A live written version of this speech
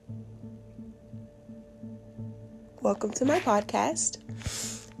Welcome to my podcast.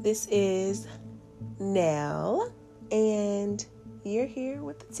 This is Nell, and you're here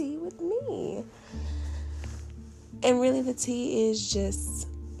with the tea with me. And really, the tea is just,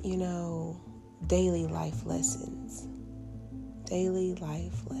 daily life lessons. Daily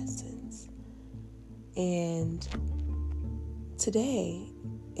life lessons. And today,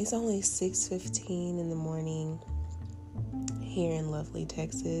 it's only 6:15 in the morning here in lovely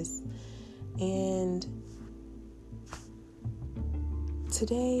Texas. And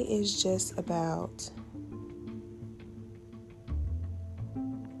today is just about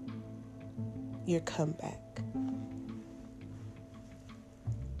your comeback.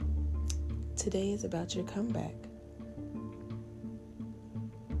 Today is about your comeback.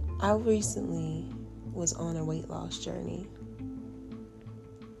 I recently was on a weight loss journey,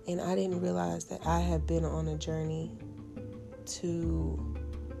 and I didn't realize that I had been on a journey to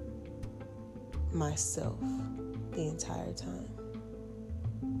myself the entire time.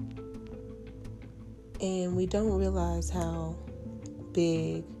 And we don't realize how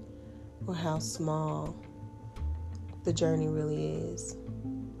big or how small the journey really is.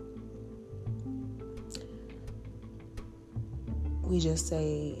 We just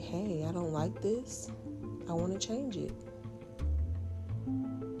say, hey, I don't like this. I want to change it.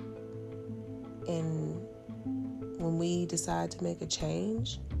 And when we decide to make a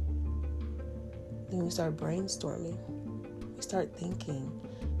change, then we start brainstorming. We start thinking,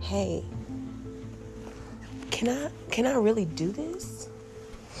 hey, can I really do this?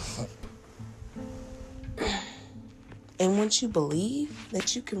 And once you believe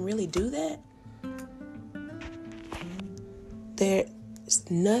that you can really do that, there's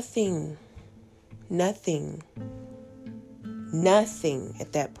nothing at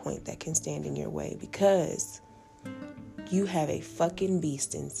that point that can stand in your way, because you have a fucking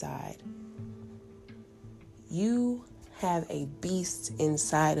beast inside. You have a beast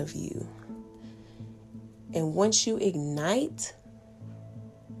inside of you. And once you ignite,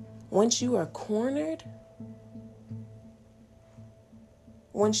 once you are cornered,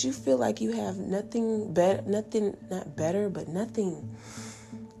 once you feel like you have no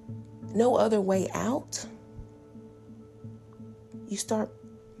other way out, you start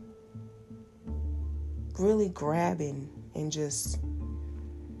really grabbing and just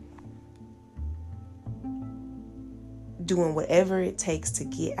doing whatever it takes to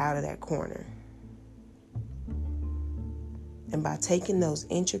get out of that corner. And by taking those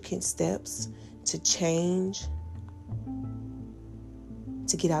intricate steps to change,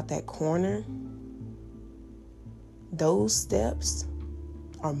 to get out that corner, those steps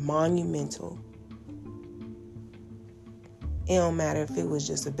are monumental. It don't matter if it was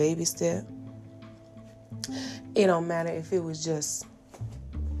just a baby step. It don't matter if it was just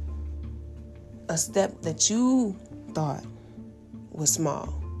a step that you thought was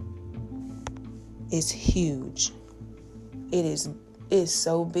small. It's huge. It's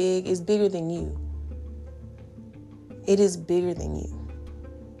so big. It's bigger than you. It is bigger than you.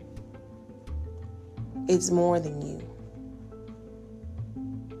 It's more than you.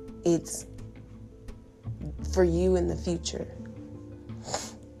 It's for you in the future.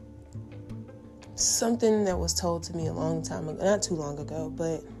 Something that was told to me a long time ago, not too long ago,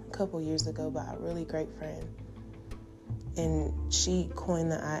 but a couple years ago by a really great friend. And she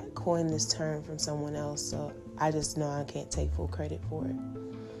coined this term from someone else, so I just know I can't take full credit for it.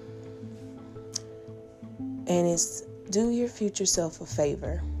 And it's, do your future self a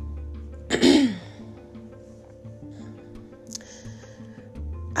favor.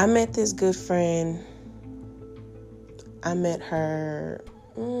 I met this good friend. I met her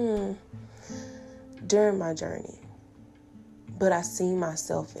during my journey, but I see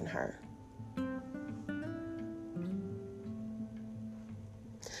myself in her.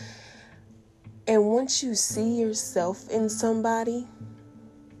 And once you see yourself in somebody,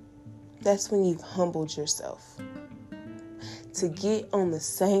 that's when you've humbled yourself to get on the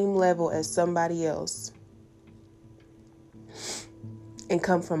same level as somebody else and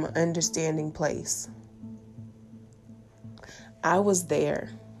come from an understanding place. I was there.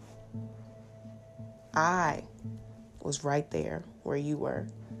 I was right there where you were.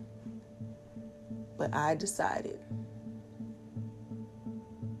 But I decided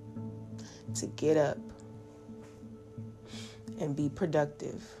to get up and be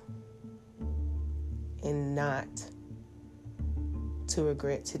productive and not to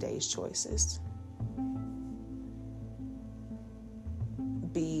regret today's choices.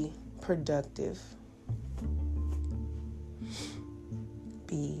 Be productive.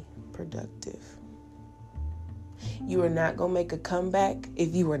 Be productive. You are not going to make a comeback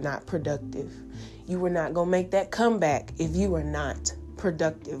if you are not productive. You are not going to make that comeback if you are not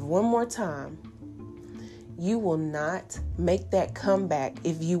productive. One more time. You will not make that comeback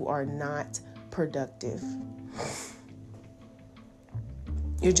if you are not productive.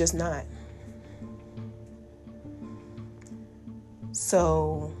 You're just not.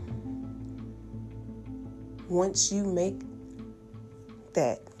 So once you make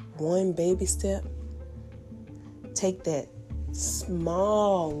that one baby step, take that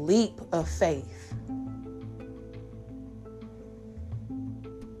small leap of faith,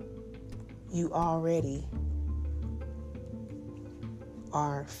 you already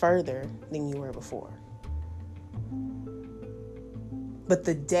are further than you were before. But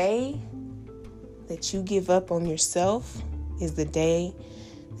the day that you give up on yourself is the day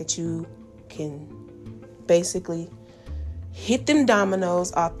that you can basically hit them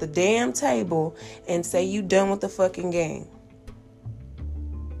dominoes off the damn table and say you done with the fucking game.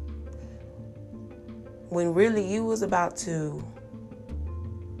 When really you was about to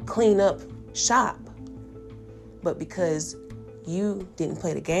clean up shop. But because you didn't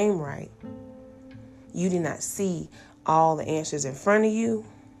play the game right, you did not see all the answers in front of you,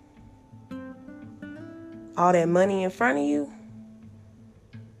 all that money in front of you,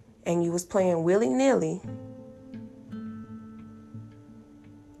 and you was playing willy-nilly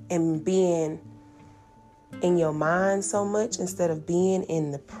and being in your mind so much instead of being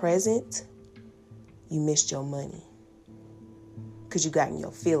in the present, you missed your money because you got in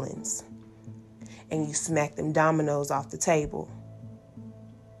your feelings and you smacked them dominoes off the table.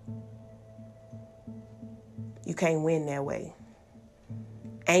 You can't win that way.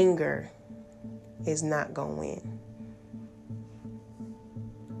 Anger is not going to win.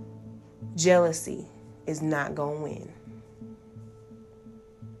 Jealousy is not going to win.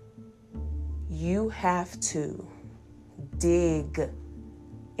 You have to dig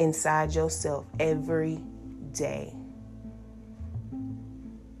inside yourself every day.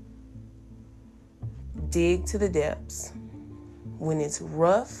 Dig to the depths. When it's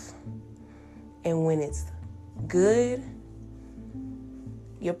rough and when it's good,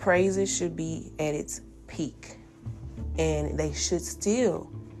 your praises should be at its peak. And they should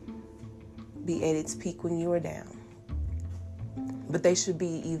still be at its peak when you are down. But they should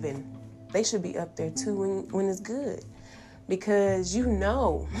be up there too when it's good. Because you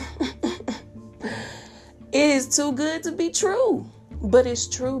know it is too good to be true. But it's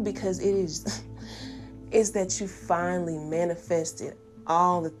true because it's that you finally manifested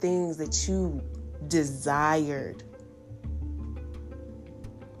all the things that you desired.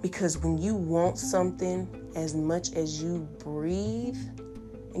 Because when you want something as much as you breathe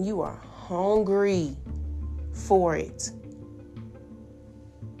and you are hungry for it,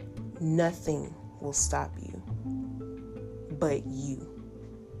 nothing will stop you but you.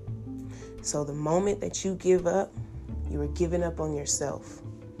 So the moment that you give up, you are giving up on yourself.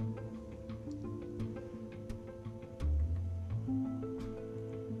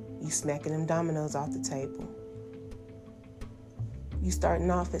 You smacking them dominoes off the table. You starting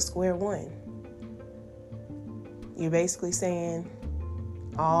off at square one. You're basically saying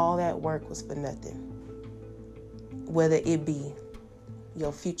all that work was for nothing. Whether it be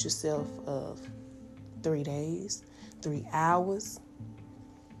your future self of 3 days, 3 hours,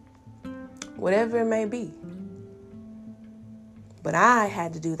 whatever it may be. But I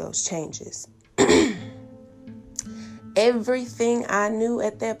had to do those changes. Everything I knew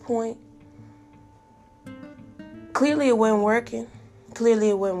at that point, clearly it wasn't working. Clearly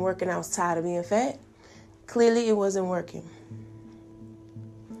it wasn't working. I was tired of being fat. Clearly it wasn't working.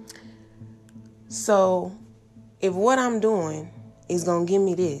 So if what I'm doing is going to give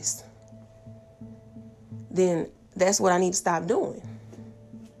me this, then that's what I need to stop doing.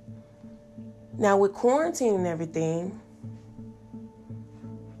 Now with quarantine and everything,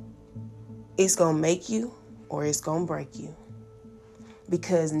 it's going to make you or it's going to break you.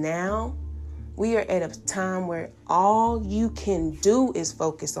 Because now we are at a time where all you can do is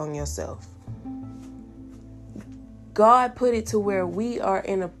focus on yourself. God put it to where we are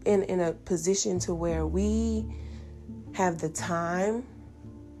in a position to where we have the time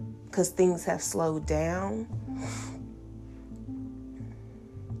because things have slowed down.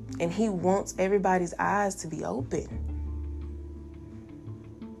 And he wants everybody's eyes to be open.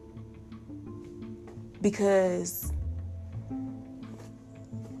 Because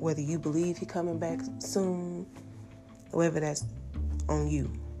whether you believe he's coming back soon, whether that's on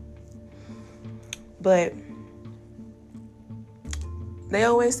you. But they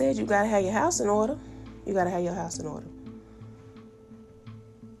always said you got to have your house in order. You got to have your house in order.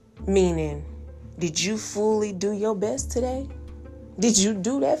 Meaning Did you fully do your best today? Did you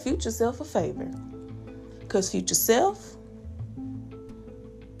do that future self a favor? Because future self,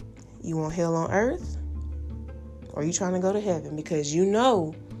 you want hell on earth, or you trying to go to heaven? Because you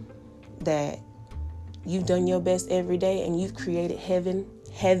know that you've done your best every day and you've created heaven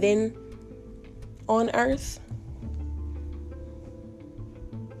on earth,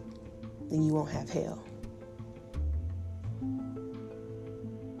 then you won't have hell.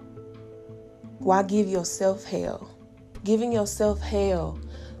 Why give yourself hell? Giving yourself hell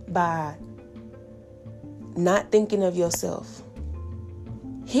by not thinking of yourself,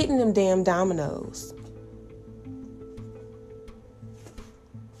 hitting them damn dominoes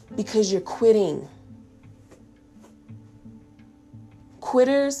because you're quitting.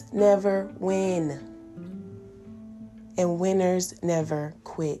 Quitters never win, and winners never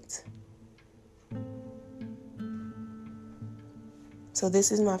quit. So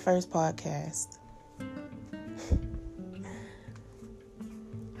this is my first podcast.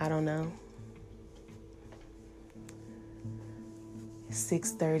 I don't know.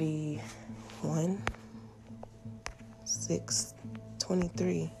 6:31,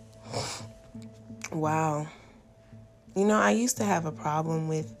 6:23. Wow. You know, I used to have a problem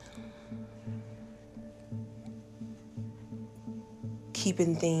with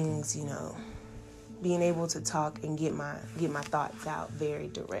keeping things, being able to talk and get my thoughts out very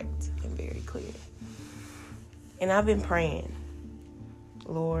direct and very clear. And I've been praying,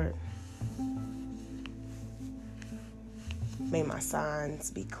 Lord, may my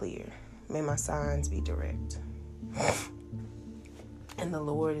signs be clear. May my signs be direct. And the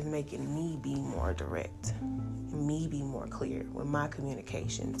Lord is making me be more direct and me be more clear with my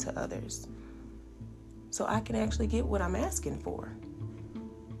communication to others, so I can actually get what I'm asking for.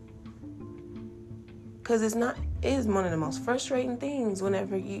 Because it is one of the most frustrating things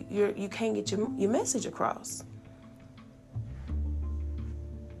whenever you can't get your message across.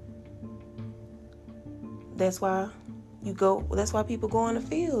 That's why people go in the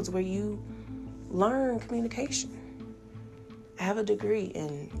fields where you learn communication. I have a degree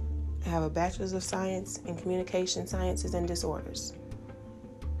I have a bachelor's of science in communication sciences and disorders.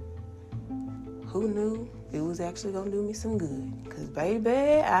 Who knew it was actually going to do me some good? Because,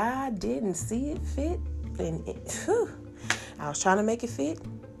 baby, I didn't see it fit. And I was trying to make it fit.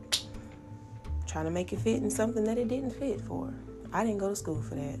 Trying to make it fit in something that it didn't fit for. I didn't go to school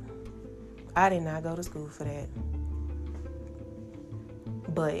for that. I did not go to school for that.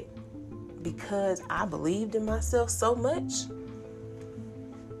 But because I believed in myself so much,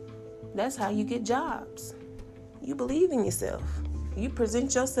 that's how you get jobs. You believe in yourself. You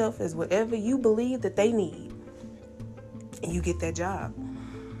present yourself as whatever you believe that they need, and you get that job.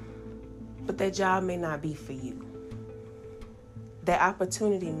 But that job may not be for you. That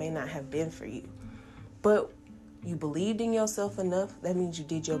opportunity may not have been for you. But you believed in yourself enough, that means you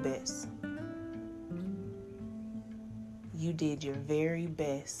did your best. You did your very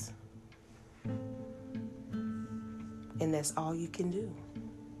best. And that's all you can do.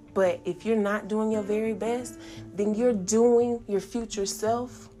 But if you're not doing your very best, then you're doing your future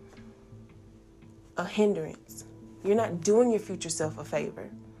self a hindrance. You're not doing your future self a favor.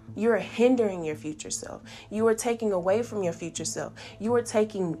 You are hindering your future self. You are taking away from your future self. You are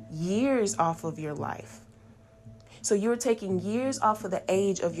taking years off of your life. So you're taking years off of the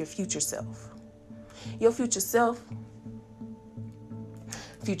age of your future self. Your future self.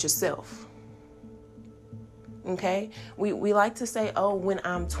 Okay? We like to say, oh, when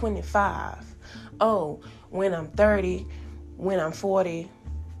I'm 25. Oh, when I'm 30. When I'm 40.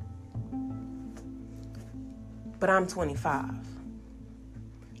 But I'm 25.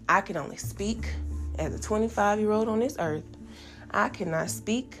 I can only speak as a 25-year-old on this earth. I cannot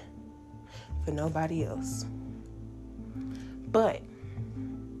speak for nobody else. But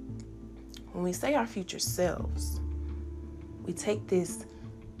when we say our future selves, we take this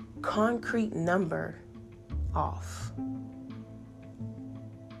concrete number off.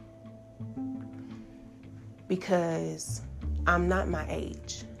 Because I'm not my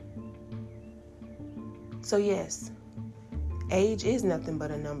age. So yes, age is nothing but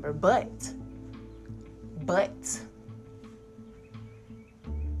a number, but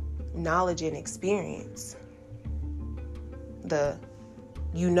knowledge and experience,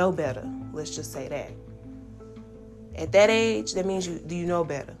 you know better, let's just say that. At that age, that means you know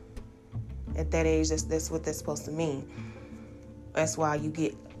better. At that age, that's what that's supposed to mean. That's why you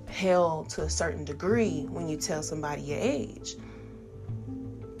get held to a certain degree when you tell somebody your age.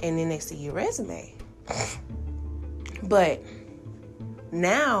 And then they see your resume. But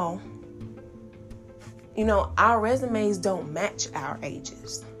now, our resumes don't match our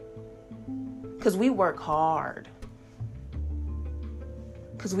ages. Because we work hard.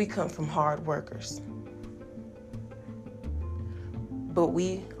 Because we come from hard workers. But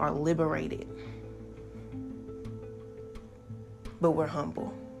we are liberated. But we're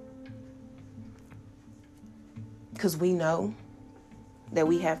humble. Because we know that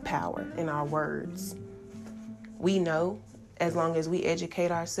we have power in our words. We know, as long as we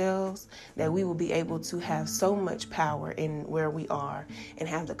educate ourselves, that we will be able to have so much power in where we are and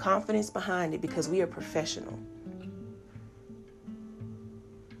have the confidence behind it because we are professional.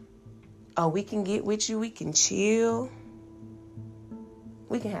 Oh, we can get with you. We can chill.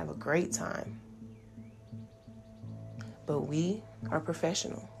 We can have a great time. But we are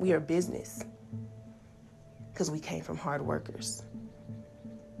professional. We are business because we came from hard workers.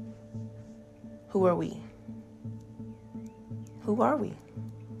 Who are we? Who are we?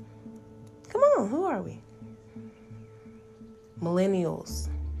 Come on, who are we? Millennials.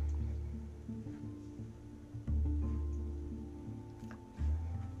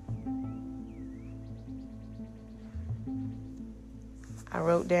 I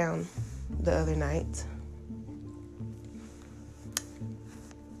wrote down the other night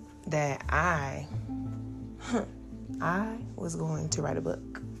that I was going to write a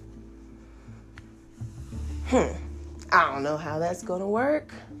book. I don't know how that's going to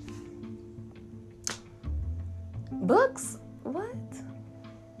work. Books? What?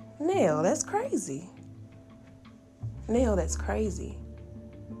 Nell, that's crazy. Nell, that's crazy.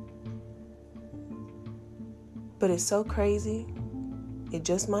 But it's so crazy, it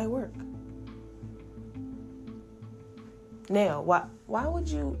just might work. Nell, why would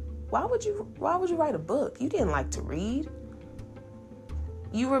you write a book? You didn't like to read.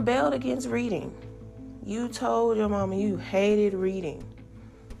 You rebelled against reading. You told your mama you hated reading.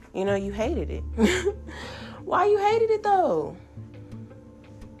 You know, you hated it. Why you hated it though?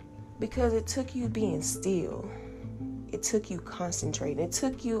 Because it took you being still. It took you concentrating. It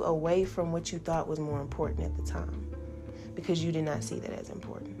took you away from what you thought was more important at the time. Because you did not see that as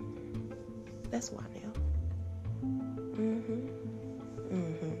important. That's why now.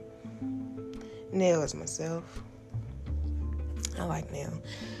 Nell is myself. I like Nell.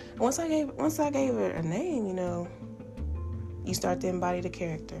 Once I gave her a name, you know, you start to embody the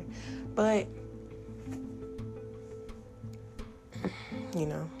character. But, you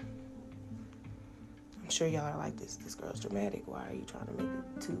know, I'm sure y'all are like, this girl's dramatic. Why are you trying to make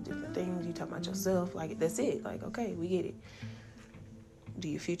it two different things? You talking about yourself. Like, that's it. Like, okay, we get it. Do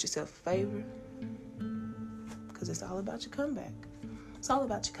you future self a favor? Because it's all about your comeback. It's all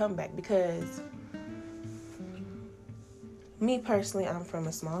about your comeback because me personally, I'm from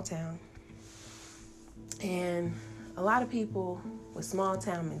a small town. And a lot of people with small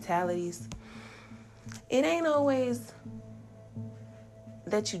town mentalities, it ain't always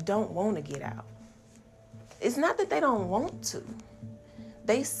that you don't want to get out. It's not that they don't want to.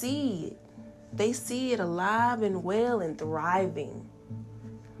 They see it. They see it alive and well and thriving.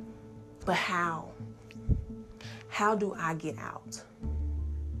 But how? How do I get out?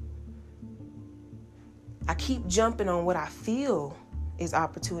 I keep jumping on what I feel is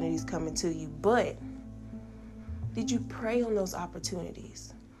opportunities coming to you, but did you pray on those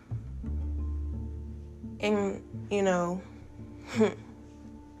opportunities? And, you know,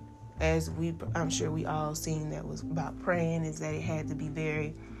 I'm sure we all seen that was about praying, is that it had to be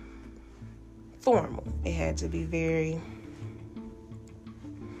very formal. It had to be very,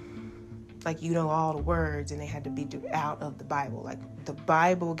 like, you know, all the words, and they had to be out of the Bible. Like, the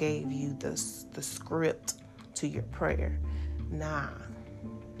Bible gave you the script to your prayer. Nah,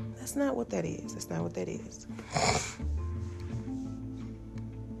 that's not what that is. That's not what that is.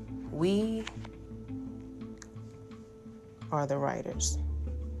 We are the writers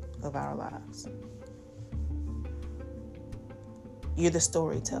of our lives. You're the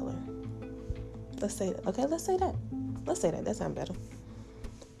storyteller. Let's say that. Okay, let's say that. Let's say that. That sounds better.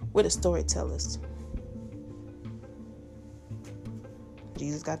 We're the storytellers.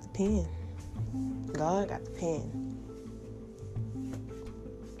 Jesus got the pen. God got the pen.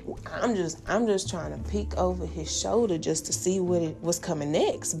 I'm just trying to peek over his shoulder just to see what's coming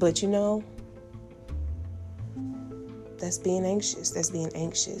next. But you know, that's being anxious. That's being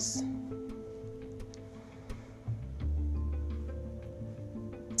anxious.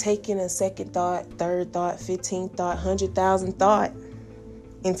 Taking a second thought, third thought, 15th thought, 100,000 thought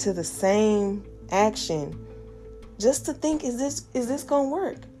into the same action just to think, is this gonna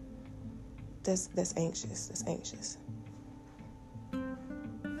work? That's anxious. That's anxious.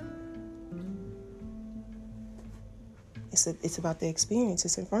 It's about the experience.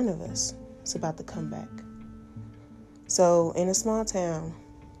 It's in front of us. It's about the comeback. So in a small town,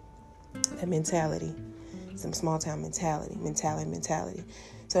 That mentality. Some small town mentality.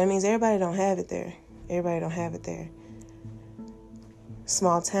 So that means everybody don't have it there.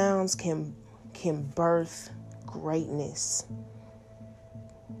 Small towns can birth greatness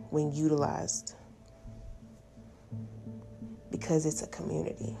when utilized, because it's a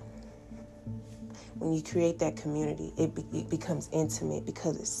community. When you create that community, it becomes intimate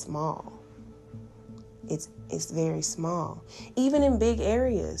because it's small. It's very small. Even in big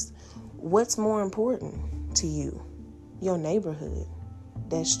areas, what's more important to you? Your neighborhood,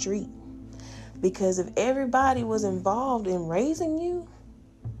 that street. Because if everybody was involved in raising you,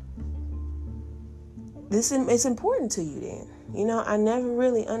 it's important to you then. You know, I never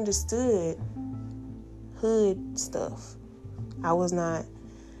really understood hood stuff. I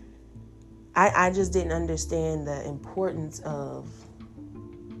just didn't understand the importance of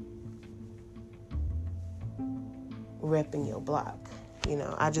repping your block. You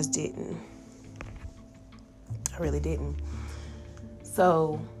know, I just didn't. I really didn't.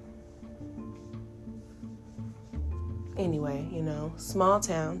 So, anyway, you know, small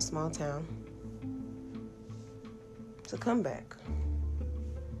town. It's a comeback.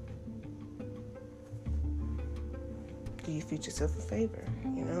 Do your future self a favor,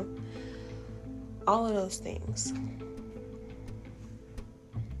 you know? All of those things.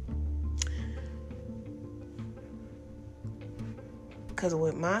 Because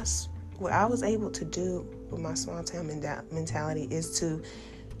what I was able to do with my small town mentality is to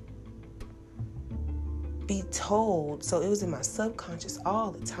be told, so it was in my subconscious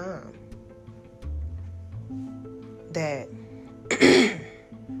all the time, that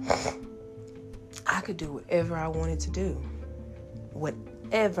I could do whatever I wanted to do.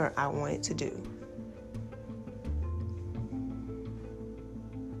 Whatever I wanted to do.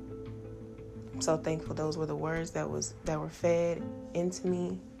 I'm so thankful those were the words that were fed into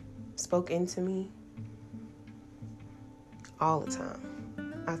me, spoke into me all the time.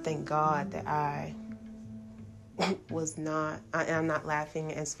 I thank God that I was not, and I'm not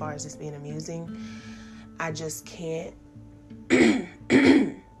laughing as far as this being amusing. I just can't,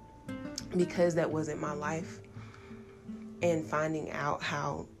 because that wasn't my life, and finding out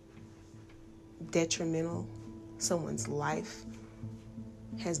how detrimental someone's life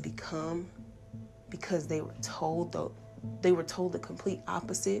has become because they were told the complete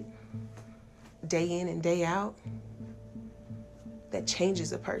opposite day in and day out. That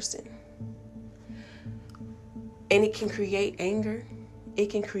changes a person. And it can create anger. It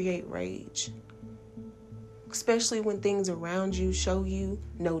can create rage. Especially when things around you show you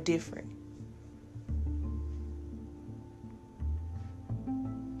no different.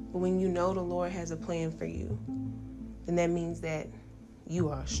 But when you know the Lord has a plan for you, then that means that you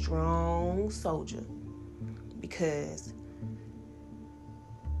are a strong soldier. Because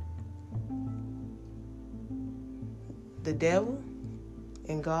the devil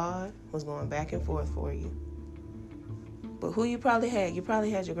and God was going back and forth for you. But who you probably had? You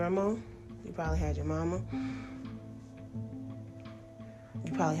probably had your grandma. You probably had your mama.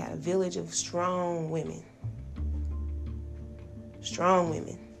 You probably had a village of strong women. Strong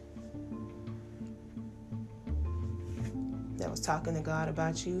women. That was talking to God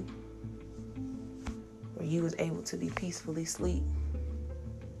about you. Where you was able to be peacefully sleep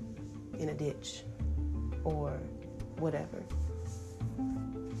in a ditch. Or whatever.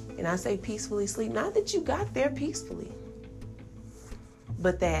 And I say peacefully sleep, not that you got there peacefully,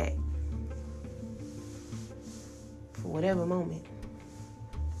 but that for whatever moment,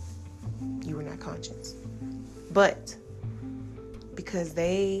 you were not conscious. But because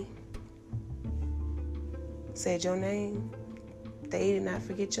they said your name, they did not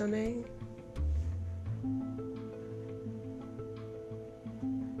forget your name.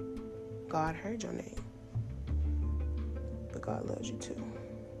 God heard your name. But God loves you too.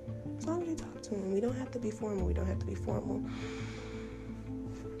 As long as you talk to him. We don't have to be formal.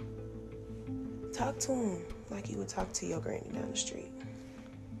 Talk to him like you would talk to your granny down the street.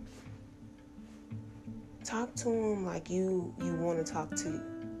 Talk to him like you want to talk to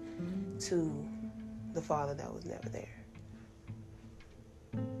the father that was never there.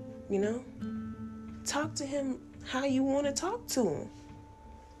 You know? Talk to him how you want to talk to him.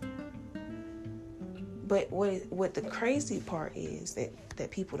 But what the crazy part is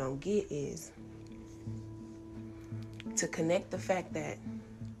that people don't get is to connect the fact that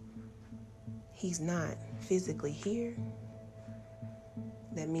he's not physically here.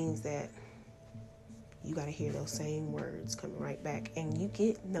 That means that you got to hear those same words coming right back, and you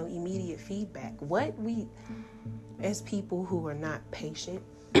get no immediate feedback. What we, as people who are not patient,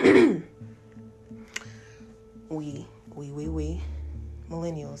 we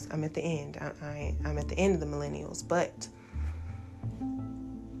millennials. I'm at the end. I'm at the end of the millennials, but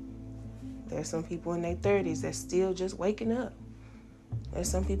there's some people in their 30s that's still just waking up. There's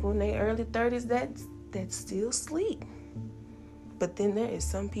some people in their early 30s that still sleep. But then there is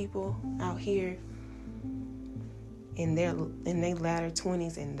some people out here in their latter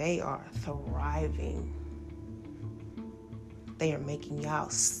 20s, and they are thriving. They are making y'all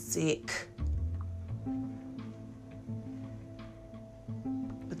sick.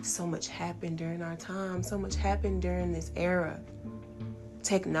 But so much happened during our time. So much happened during this era.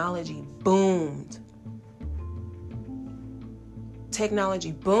 Technology boomed.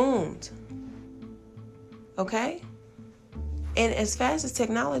 Technology boomed. Okay? And as fast as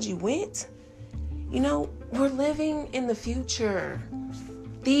technology went, we're living in the future.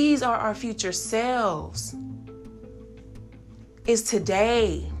 These are our future selves. It's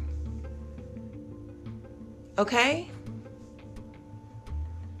today. Okay?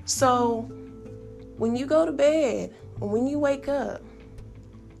 So, when you go to bed, or when you wake up,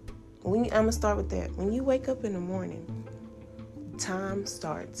 I'm going to start with that. When you wake up in the morning, time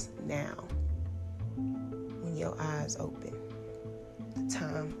starts now. When your eyes open, the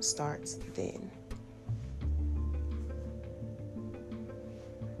time starts then.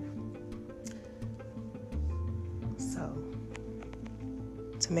 So,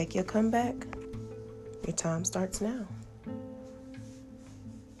 to make your comeback, your time starts now.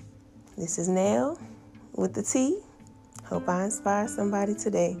 This is Nell with the T. Hope I inspire somebody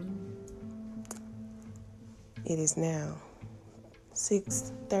today. It is now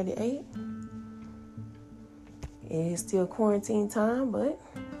 6:38. It is still quarantine time, but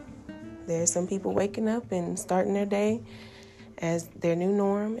there's some people waking up and starting their day as their new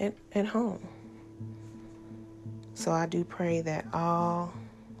norm at home. So I do pray that all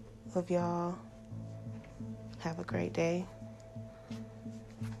of y'all have a great day.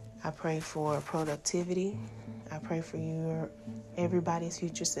 I pray for productivity. I pray for everybody's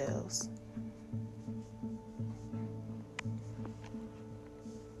future selves.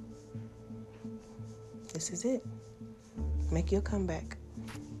 This is it. Make your comeback.